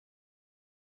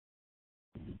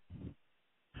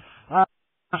Uh,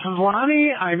 this is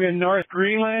Lonnie. I'm in North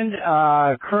Greenland,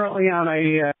 currently on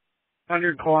a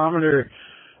 100-kilometer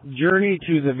journey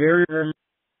to the very remote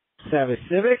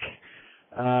Savissivik.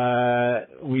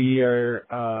 We are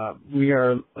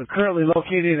currently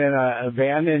located in an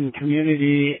abandoned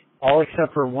community, all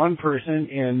except for one person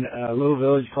in a little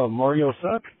village called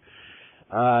Moryosuk,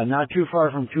 not too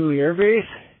far from Thule Air Base.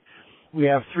 We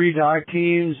have 3 dog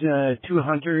teams, 2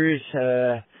 hunters,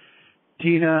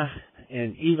 Tina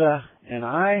and Eva and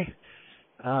I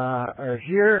are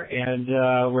here, and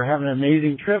we're having an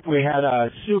amazing trip. We had a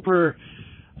super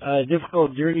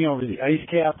difficult journey over the ice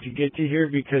cap to get to here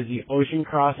because the ocean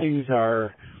crossings the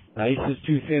ice is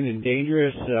too thin and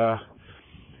dangerous,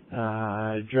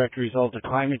 direct result of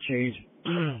climate change.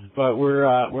 But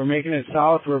we're making it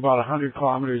south. We're about 100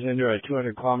 kilometers into a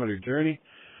 200-kilometer journey.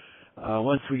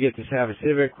 Once we get to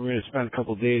Savissivik, we're going to spend a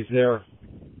couple days there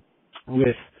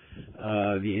with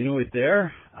the Inuit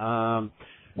there.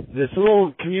 This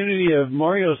little community of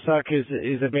Moryosuk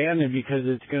is abandoned because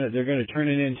they're gonna turn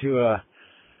it into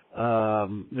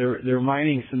they're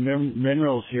mining some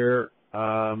minerals here.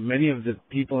 Many of the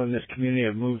people in this community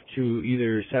have moved to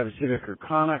either Savissivik or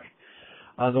Kanak.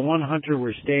 The one hunter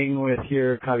we're staying with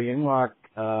here, Kaviengwak,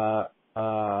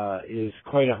 is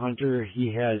quite a hunter.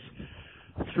 He has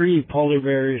 3 polar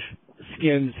bear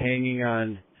skins hanging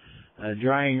on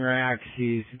drying racks.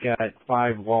 He's got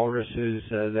 5 walruses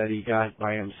that he got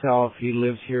by himself. He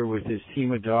lives here with his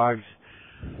team of dogs.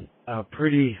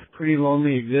 Pretty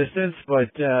lonely existence,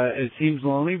 but it seems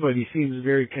lonely, but he seems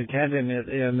very content,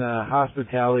 and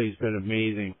hospitality's been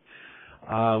amazing.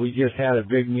 We just had a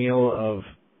big meal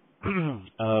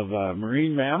of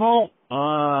marine mammal,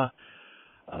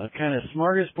 kind of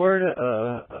smorgasbord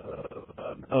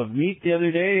of meat the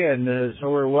other day, and so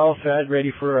we're well fed,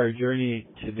 ready for our journey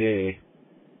today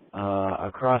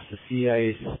across the sea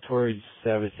ice towards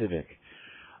Savissivik.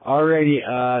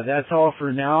 Alrighty, that's all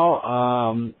for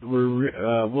now.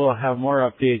 We'll have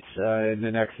more updates in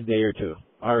the next day or two.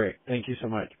 All right, thank you so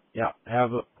much. Yeah,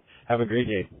 have a great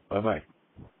day. Bye bye.